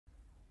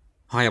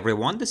Hi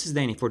everyone, this is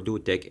Danny for Do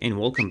Tech and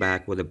welcome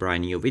back with a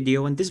brand new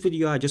video. In this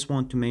video, I just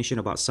want to mention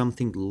about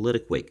something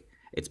little quick.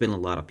 It's been a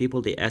lot of people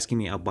they asking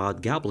me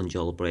about G0blin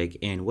Jailbreak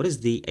and what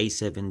is the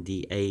A7,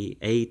 the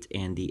A8,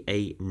 and the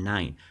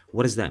A9.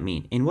 What does that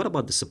mean? And what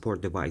about the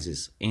support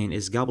devices? And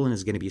is G0blin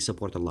is going to be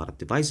support a lot of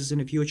devices in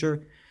the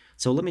future?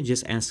 So let me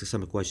just answer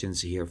some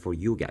questions here for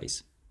you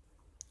guys.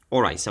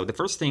 Alright, so the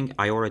first thing,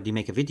 I already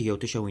make a video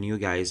to showing you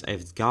guys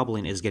if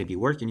G0blin is going to be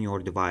working your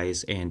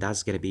device, and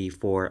that's going to be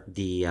for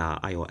the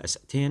iOS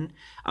 10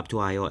 up to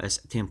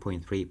iOS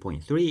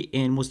 10.3.3,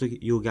 and most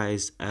of you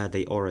guys,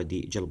 they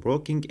already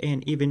jailbroken,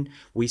 and even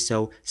we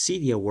saw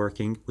Cydia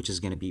working, which is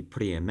going to be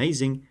pretty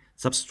amazing.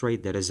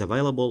 Substrate that is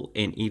available,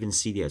 and even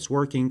Cydia is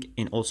working,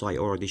 and also I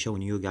already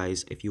shown you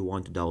guys if you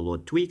want to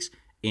download tweaks,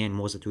 and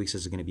most of the tweaks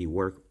is going to be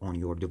work on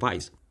your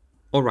device.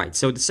 Alright,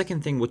 so the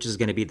second thing, which is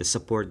going to be the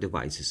support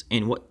devices,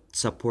 and what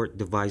support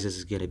devices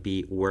is going to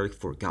be work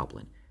for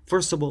G0blin.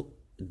 First of all,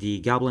 the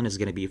G0blin is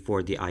going to be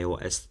for the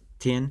iOS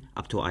 10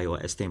 up to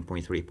iOS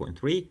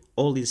 10.3.3,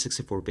 all these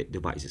 64-bit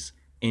devices.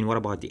 And what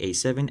about the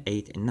A7,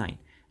 8, and 9?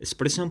 It's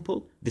pretty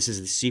simple. This is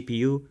the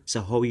CPU,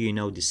 so how you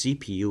know the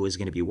CPU is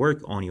going to be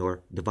work on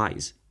your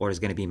device, or is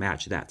going to be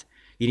match that?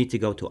 You need to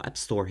go to App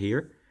Store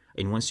here,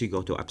 and once you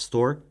go to App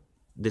Store,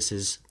 this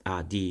is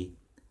the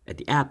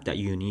app that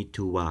you need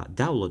to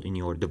download in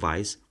your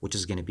device, which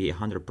is going to be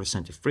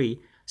 100% free.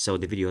 So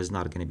the video is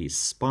not going to be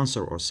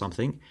sponsored or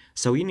something.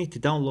 So you need to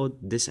download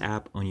this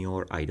app on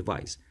your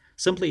iDevice.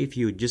 Simply, if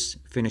you just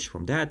finish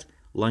from that,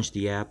 launch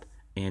the app,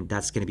 and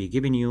that's going to be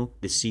giving you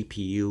the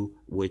CPU,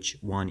 which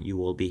one you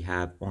will be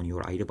have on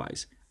your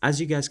iDevice.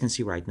 As you guys can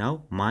see right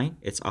now, mine,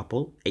 it's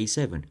Apple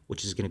A7,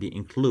 which is going to be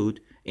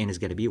include and is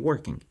going to be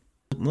working.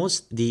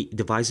 Most the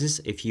devices,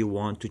 if you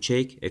want to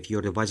check if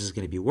your device is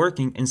going to be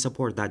working and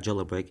support that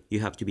jailbreak, you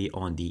have to be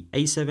on the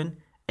A7,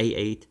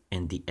 A8,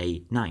 and the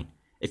A9.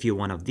 If you're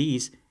one of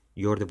these,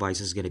 your device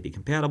is going to be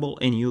compatible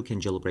and you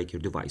can jailbreak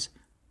your device.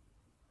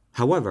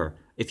 However,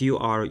 if you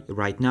are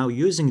right now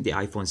using the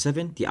iPhone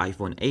 7, the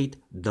iPhone 8,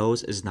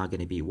 those is not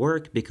going to be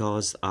work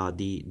because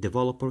the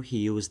developer, he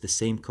used the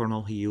same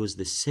kernel, he used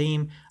the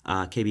same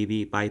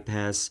KBB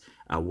bypass,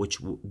 which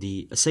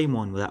the same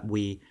one that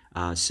we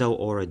saw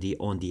already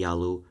on the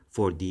Yalu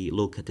for the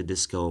look at the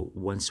disco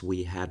once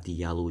we have the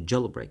Yalu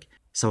jailbreak.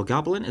 So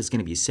G0blin is going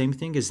to be same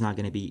thing. It's not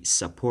going to be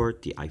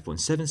support the iPhone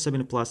 7,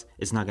 7 Plus.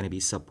 It's not going to be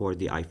support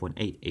the iPhone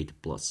 8,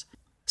 8 Plus.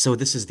 So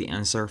this is the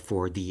answer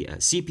for the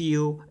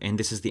CPU, and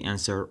this is the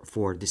answer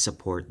for the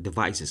support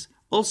devices.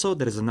 Also,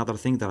 there is another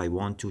thing that I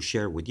want to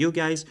share with you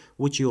guys,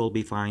 which you will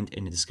be find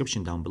in the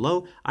description down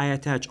below. I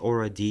attach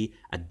already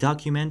a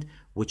document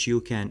which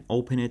you can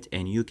open it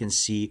and you can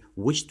see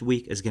which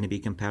tweak is going to be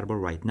compatible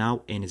right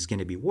now and is going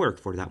to be work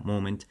for that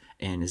moment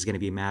and is going to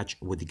be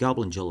matched with the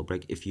G0blin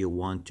jailbreak if you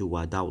want to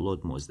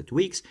download most of the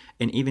tweaks,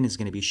 and even is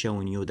going to be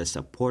showing you the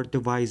support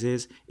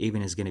devices,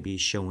 even is going to be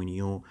showing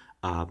you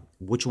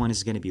which one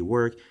is going to be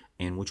work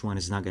and which one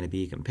is not going to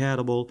be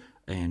compatible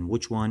and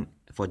which one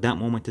for that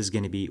moment is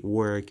going to be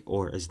work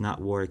or is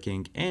not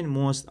working, and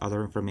most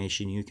other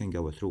information you can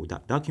go through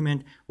that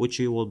document, which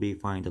you will be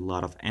find a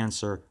lot of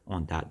answer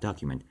on that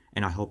document.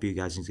 And I hope you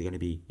guys are going to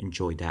be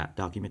enjoy that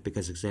document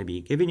because it's going to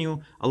be giving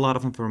you a lot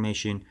of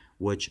information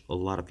which a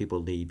lot of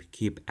people they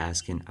keep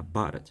asking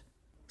about it.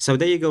 So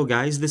there you go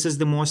guys, this is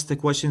the most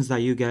questions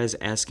that you guys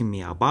asking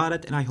me about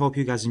it, and I hope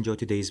you guys enjoyed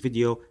today's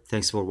video.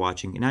 Thanks for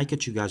watching and I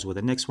catch you guys with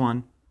the next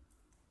one.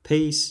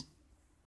 Peace.